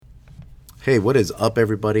Hey, what is up,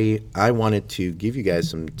 everybody? I wanted to give you guys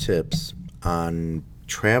some tips on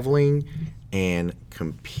traveling and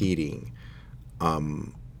competing.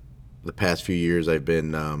 The past few years, I've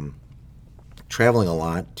been traveling a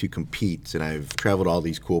lot to compete, and I've traveled all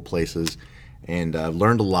these cool places, and I've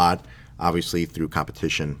learned a lot, obviously through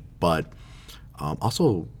competition, but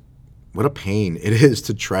also what a pain it is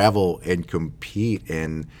to travel and compete,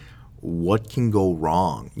 and what can go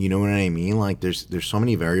wrong. You know what I mean? Like there's so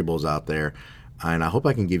many variables out there, and I hope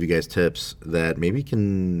I can give you guys tips that maybe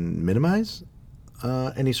can minimize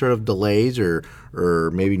any sort of delays or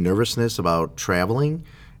maybe nervousness about traveling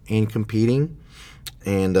and competing.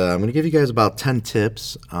 And I'm going to give you guys about 10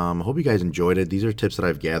 tips. I hope you guys enjoyed it. These are tips that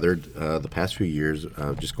I've gathered the past few years,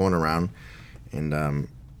 just going around and,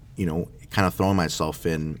 kind of throwing myself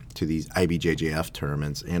into these IBJJF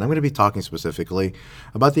tournaments. And I'm going to be talking specifically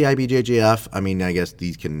about the IBJJF. I mean, I guess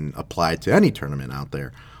these can apply to any tournament out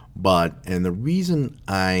there. And the reason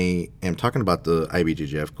I am talking about the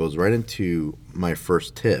IBJJF goes right into my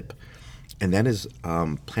first tip, and that is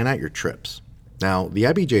plan out your trips. Now, the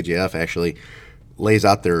IBJJF actually lays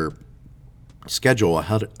out their schedule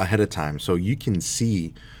ahead of time, so you can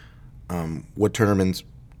see what tournaments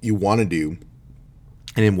you want to do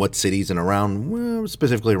and in what cities and around, well,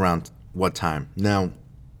 specifically around what time. Now,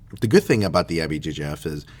 the good thing about the IBJJF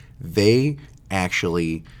is they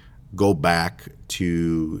actually go back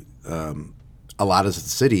to a lot of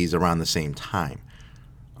cities around the same time.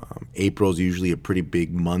 April is usually a pretty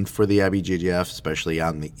big month for the IBJJF, especially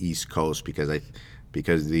on the East Coast, because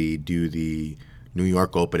they do the New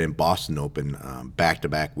York Open and Boston Open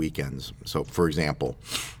back-to-back weekends. So, for example,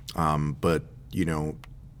 but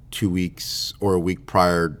 2 weeks or a week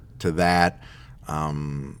prior to that,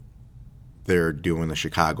 they're doing the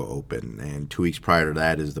Chicago Open, and 2 weeks prior to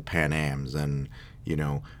that is the Pan Ams, and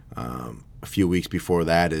a few weeks before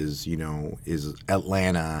that is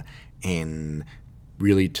Atlanta, and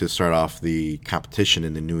really to start off the competition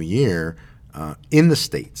in the new year in the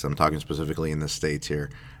States. I'm talking specifically in the States here.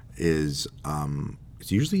 It's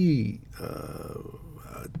usually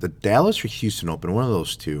the Dallas or Houston Open, one of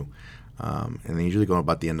those two, and they usually go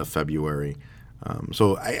about the end of February.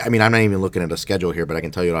 So I mean, I'm not even looking at a schedule here, but I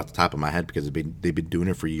can tell you off the top of my head because they've been doing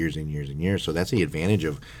it for years and years and years. So that's the advantage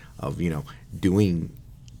of doing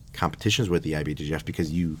competitions with the IBJJF,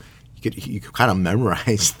 because you could kind of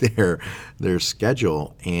memorize their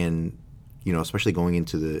schedule, and especially going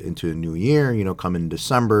into a new year, come in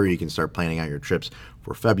December, you can start planning out your trips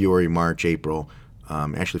for February, March, April,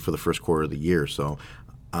 actually for the first quarter of the year. So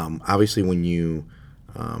obviously when you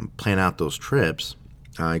plan out those trips,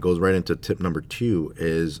 it goes right into tip number 2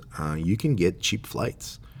 is you can get cheap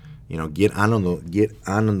flights. Get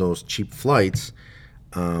on those cheap flights.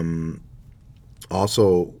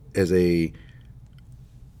 Also, as a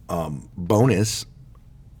bonus,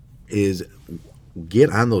 is get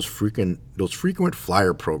on those frequent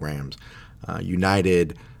flyer programs.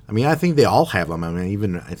 United, I mean, I think they all have them. I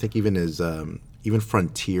mean, even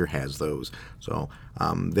Frontier has those. So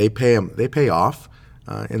they pay off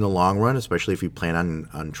in the long run, especially if you plan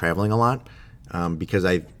on traveling a lot, because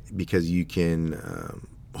you can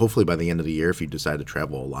hopefully by the end of the year, if you decide to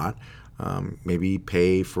travel a lot, maybe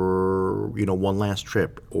pay for one last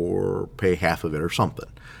trip or pay half of it or something.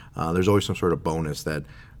 There's always some sort of bonus that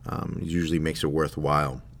usually makes it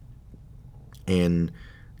worthwhile. And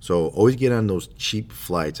so always get on those cheap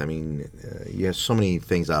flights. I mean, you have so many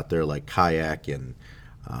things out there like Kayak and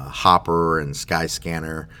Hopper and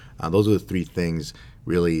Skyscanner. Those are the 3 things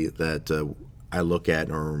really that I look at,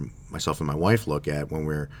 or myself and my wife look at when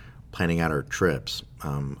we're planning out our trips.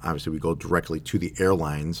 Obviously, we go directly to the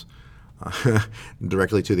airlines.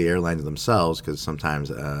 Themselves, because sometimes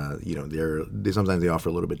sometimes they offer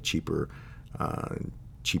a little bit cheaper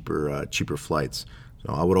flights.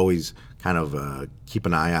 So I would always kind of keep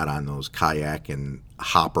an eye out on those Kayak and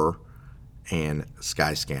Hopper and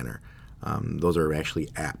Skyscanner. Those are actually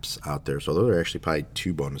apps out there. So those are actually probably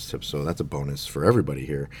 2 bonus tips. So that's a bonus for everybody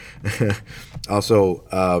here. Also,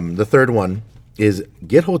 the third one is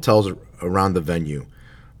get hotels around the venue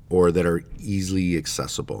or that are easily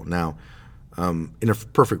accessible. Now, in a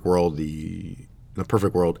perfect world,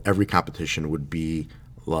 every competition would be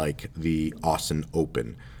like the Austin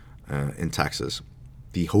Open in Texas.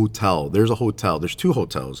 There's 2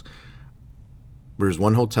 hotels. There's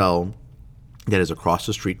one hotel that is across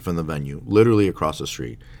the street from the venue, literally across the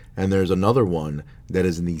street, and there's another one that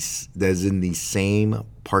is in the same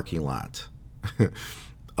parking lot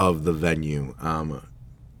of the venue.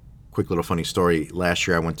 Quick little funny story. Last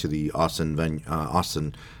year, I went to the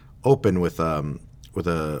Austin Open with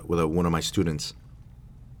one of my students,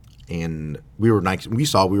 and we were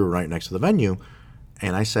right next to the venue,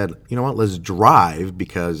 and I said, you know what, let's drive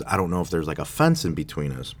because I don't know if there's like a fence in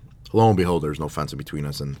between us. Lo and behold, there's no fence in between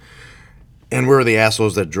us, and we're the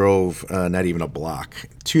assholes that drove not even a block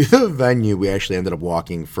to the venue. We actually ended up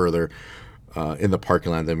walking further in the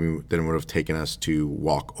parking lot than it would have taken us to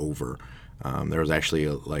walk over. There was actually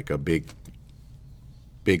a big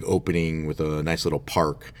opening with a nice little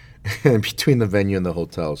park between the venue and the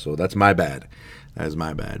hotel. So that's my bad. That is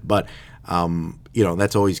my bad. But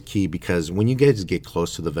that's always key because when you guys get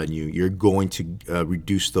close to the venue, you're going to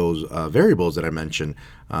reduce those variables that I mentioned.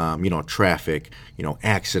 Traffic,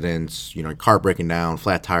 accidents, car breaking down,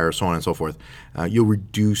 flat tires, so on and so forth. You'll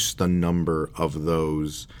reduce the number of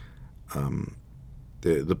those,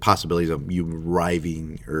 the possibilities of you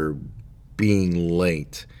arriving or being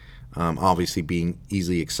late. Obviously, being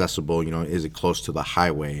easily accessible. Is it close to the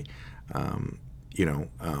highway?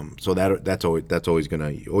 So that's always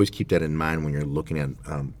gonna always keep that in mind when you're looking at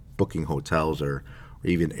booking hotels or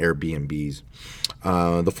even Airbnbs.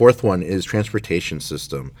 The fourth one is transportation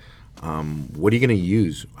system. What are you gonna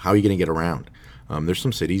use? How are you gonna get around? There's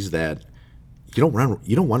some cities that you don't want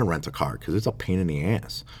to rent a car because it's a pain in the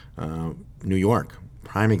ass. New York,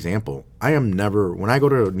 prime example. When I go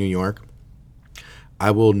to New York, I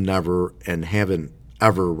will never and haven't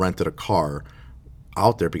ever rented a car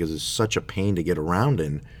out there because it's such a pain to get around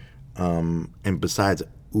in. And besides,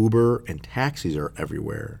 Uber and taxis are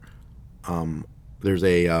everywhere. There's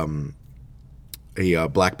a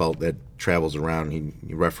black belt that travels around. He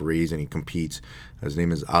referees and he competes. His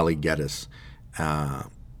name is Ali Geddes.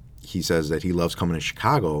 He says that he loves coming to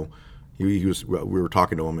Chicago. We were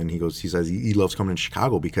talking to him, and he says he loves coming to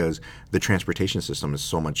Chicago because the transportation system is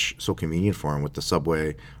so convenient for him with the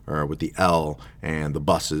subway or with the L and the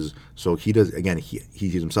buses. So he does, again, he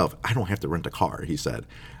himself, I don't have to rent a car, he said.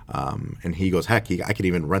 And he goes, heck, I could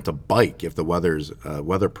even rent a bike if the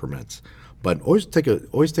weather permits. But always take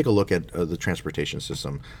a look at the transportation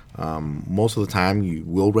system. Most of the time, you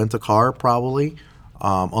will rent a car probably,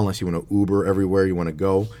 unless you want to Uber everywhere you want to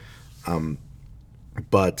go.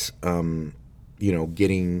 But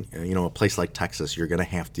getting a place like Texas, you're going to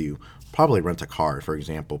have to probably rent a car, for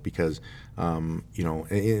example, because I'm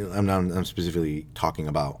specifically talking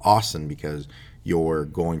about Austin because you're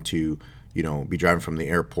going to be driving from the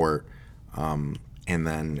airport and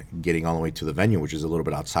then getting all the way to the venue, which is a little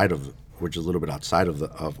bit outside of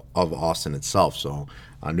Austin itself. So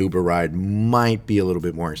an Uber ride might be a little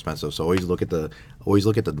bit more expensive. So always look at the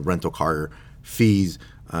rental car fees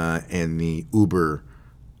and the Uber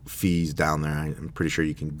fees down there. I'm pretty sure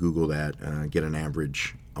you can Google that, get an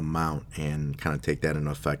average amount, and kind of take that into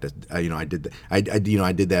effect. I did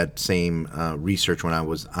that same research when I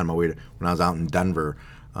was on my way when I was out in Denver.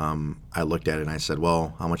 I looked at it and I said,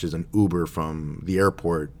 well, how much is an Uber from the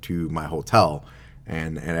airport to my hotel?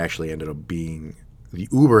 And it actually ended up being, the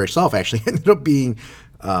Uber itself actually ended up being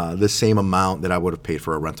the same amount that I would have paid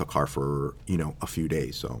for a rental car for a few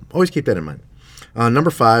days. So always keep that in mind. Number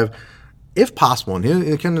 5, if possible, and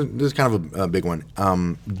this is kind of a big one,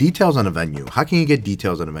 details on a venue. How can you get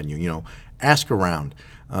details on a venue? Ask around.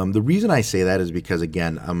 The reason I say that is because,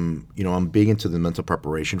 again, I'm big into the mental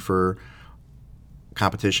preparation for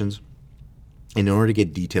competitions. And in order to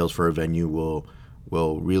get details for a venue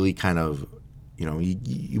will really kind of,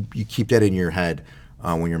 you keep that in your head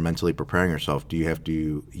when you're mentally preparing yourself. Do you have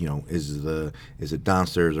to, is it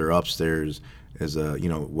downstairs or upstairs? Is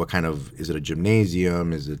what kind of, is it a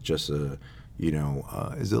gymnasium? Is it just is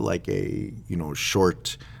it like a,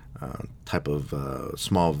 short type of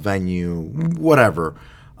small venue, whatever,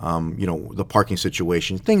 the parking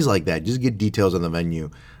situation, things like that. Just get details on the venue.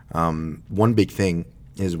 One big thing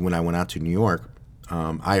is when I went out to New York,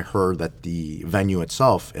 I heard that the venue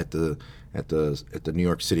itself at the New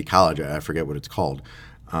York City College, I forget what it's called,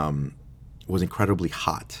 was incredibly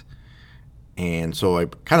hot. And so I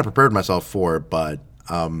kind of prepared myself for it, but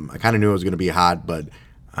I kind of knew it was going to be hot, but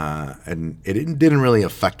and it didn't really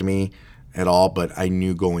affect me at all. But I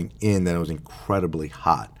knew going in that it was incredibly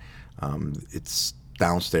hot. It's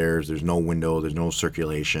downstairs. There's no window. There's no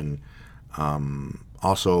circulation.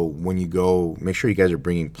 Also, when you go, make sure you guys are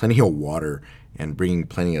bringing plenty of water and bringing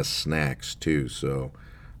plenty of snacks too. So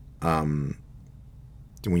when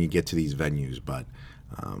you get to these venues, but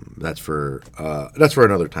that's for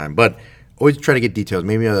another time. But always try to get details.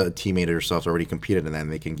 Maybe a teammate or yourself already competed in that,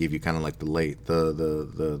 and they can give you kind of like the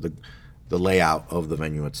layout of the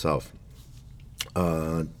venue itself.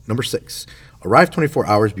 Number 6, arrive 24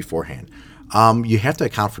 hours beforehand. You have to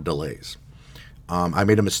account for delays. I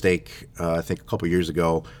made a mistake, I think a couple years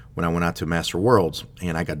ago, when I went out to Master Worlds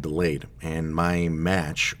and I got delayed. And my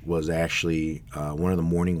match was actually one of the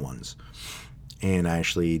morning ones. And I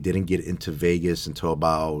actually didn't get into Vegas until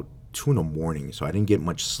about 2 in the morning. So I didn't get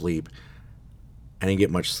much sleep. I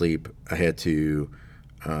had to,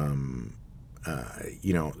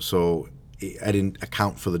 so I didn't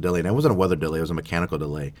account for the delay. And it wasn't a weather delay, it was a mechanical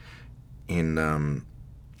delay. And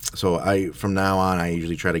so from now on, I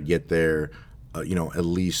usually try to get there, at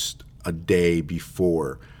least a day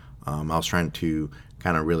before. I was trying to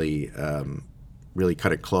kind of really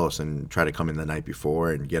cut it close and try to come in the night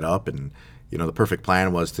before and get up. And, the perfect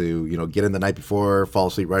plan was to, get in the night before, fall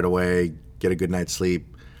asleep right away, get a good night's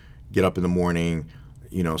sleep, get up in the morning,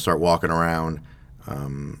 start walking around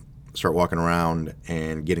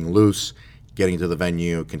and getting loose, getting to the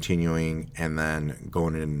venue, continuing, and then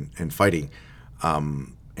going in and fighting,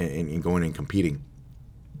 and going and competing.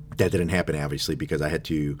 That didn't happen, obviously, because I had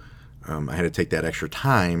to take that extra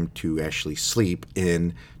time to actually sleep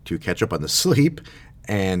in to catch up on the sleep,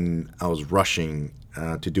 and I was rushing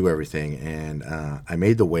to do everything, and I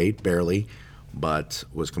made the weight barely, but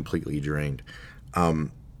was completely drained.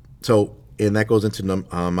 And that goes into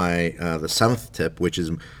my the seventh tip, which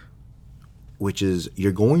is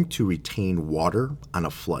you're going to retain water on a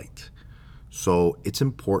flight. So it's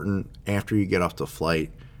important after you get off the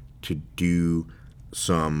flight to do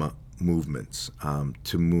some movements,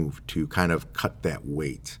 to kind of cut that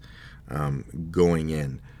weight going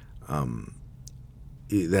in.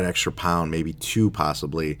 That extra pound, maybe 2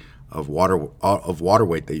 possibly, of water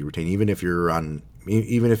weight that you retain, even if you were on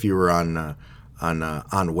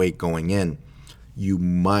weight going in, you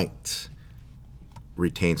might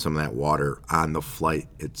retain some of that water on the flight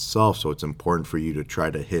itself. So it's important for you to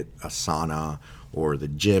try to hit a sauna or the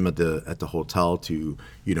gym at the hotel to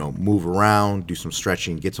move around, do some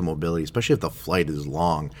stretching, get some mobility. Especially if the flight is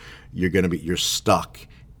long, you're stuck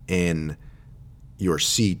in your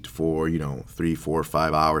seat for 3, 4,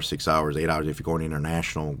 5 hours, 6 hours, 8 hours. If you're going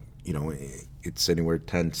international, it's anywhere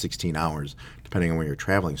 10, 16 hours depending on where you're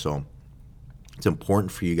traveling. So it's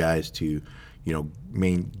important for you guys to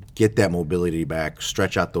get that mobility back,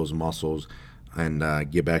 stretch out those muscles, and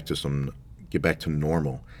get back to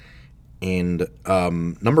normal. And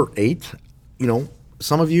number 8,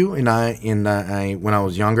 some of you and I when I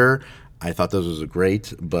was younger, I thought this was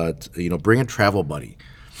great, but bring a travel buddy,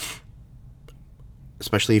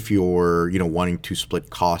 especially if you're wanting to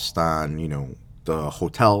split costs on the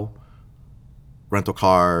hotel, rental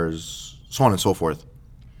cars, so on and so forth.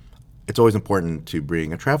 It's always important to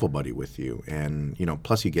bring a travel buddy with you, and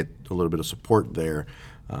plus you get a little bit of support there.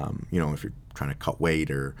 If you're trying to cut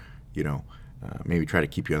weight, or maybe try to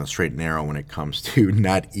keep you on the straight and narrow when it comes to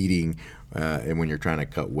not eating, and when you're trying to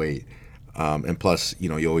cut weight. And plus,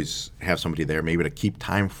 you always have somebody there maybe to keep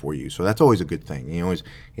time for you. So that's always a good thing. You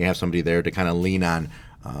have somebody there to kind of lean on,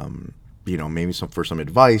 maybe for some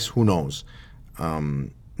advice. Who knows?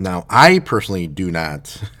 Now, I personally do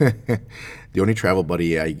not. The only travel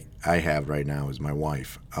buddy I have right now is my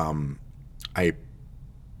wife. I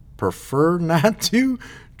prefer not to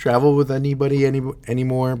travel with anybody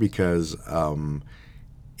anymore because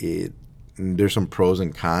there's some pros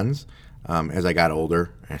and cons. As I got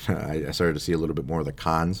older, I started to see a little bit more of the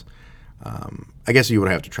cons. I guess you would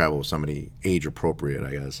have to travel with somebody age appropriate,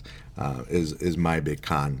 I guess, is my big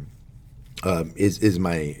con.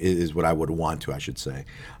 Is what I would want to, I should say.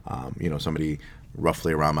 Somebody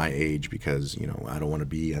roughly around my age, because I don't want to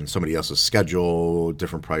be on somebody else's schedule,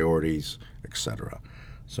 different priorities, etc.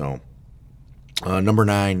 So number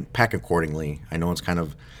 9, pack accordingly. I know it's kind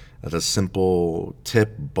of a simple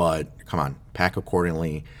tip, but come on, pack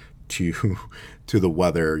accordingly to the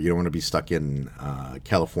weather. You don't want to be stuck in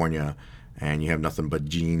California and you have nothing but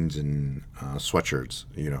jeans and sweatshirts,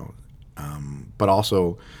 but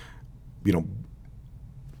also,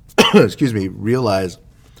 excuse me, realize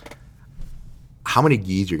how many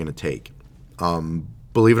gis you're going to take.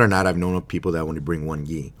 Believe it or not, I've known of people that want to bring 1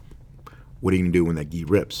 gi. What are you going to do when that gi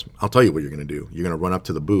rips? I'll tell you what you're going to do. You're going to run up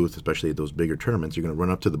to the booth, especially at those bigger tournaments. You're going to run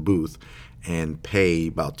up to the booth and pay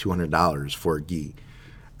about $200 for a gi.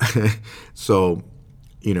 So,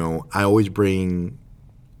 I always bring,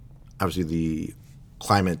 obviously, the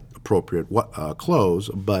climate appropriate clothes,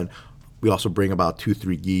 but we also bring about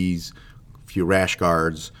 2-3 gis, a few rash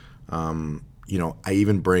guards. I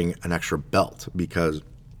even bring an extra belt because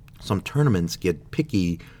some tournaments get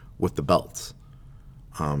picky with the belts.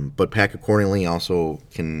 But pack accordingly also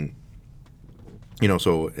can,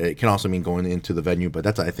 so it can also mean going into the venue,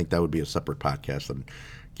 but I think that would be a separate podcast and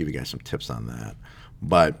give you guys some tips on that.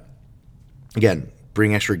 But again,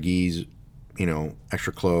 bring extra gis,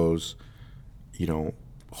 extra clothes,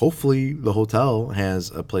 hopefully the hotel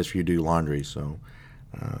has a place for you to do laundry. So,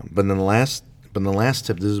 but then the last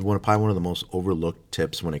tip, this is probably one of the most overlooked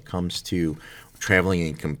tips when it comes to traveling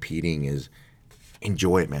and competing, is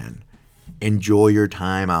enjoy it, man. Enjoy your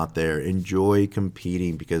time out there. Enjoy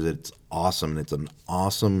competing because it's awesome. It's an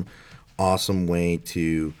awesome, awesome way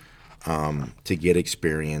to get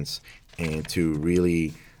experience and to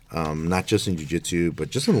really not just in jiu-jitsu but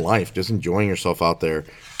just in life, just enjoying yourself out there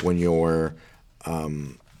when you're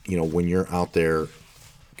when you're out there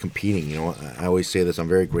competing. I always say this: I'm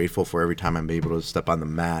very grateful for every time I'm able to step on the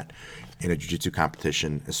mat in a jiu-jitsu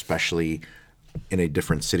competition, especially in a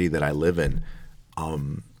different city that I live in.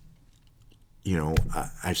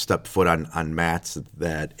 I've stepped foot on mats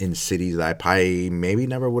that in cities that I probably maybe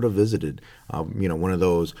never would have visited. One of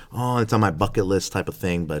those, oh, it's on my bucket list type of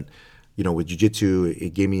thing. But, with jiu-jitsu,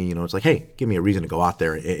 it gave me, it's like, hey, give me a reason to go out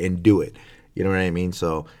there and do it. You know what I mean?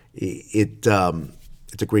 So it's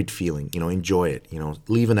a great feeling. Enjoy it.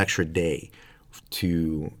 Leave an extra day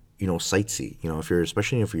to, sightsee.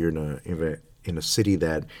 Especially if you're in a city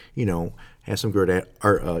that, has some good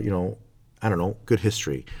art, I don't know, good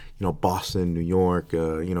history. Boston, New York,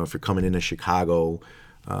 if you're coming into Chicago,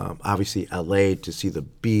 obviously LA to see the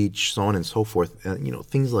beach, so on and so forth,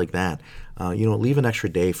 things like that. Leave an extra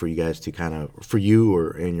day for you guys to for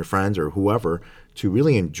you and your friends or whoever to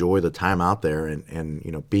really enjoy the time out there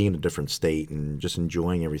and being in a different state and just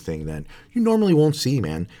enjoying everything that you normally won't see,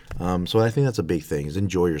 man. So I think that's a big thing, is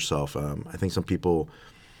enjoy yourself. I think some people,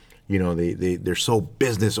 they're so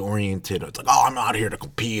business oriented. It's like, oh, I'm not here to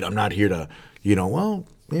compete. I'm not here to, well,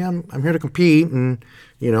 yeah, I'm here to compete, and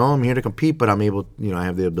I'm here to compete, but I'm able, I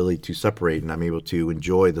have the ability to separate, and I'm able to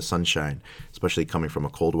enjoy the sunshine, especially coming from a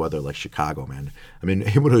cold weather like Chicago, man. I mean,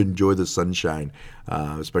 able to enjoy the sunshine,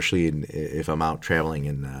 especially if I'm out traveling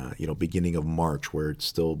in, beginning of March, where it's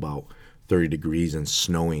still about 30 degrees and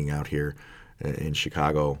snowing out here in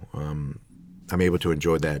Chicago. I'm able to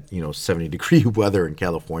enjoy that, 70-degree weather in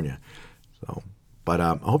California. So, but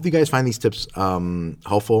I hope you guys find these tips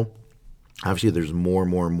helpful. Obviously, there's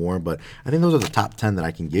more, but I think those are the top 10 that I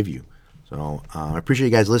can give you. So I appreciate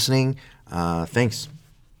you guys listening. Thanks.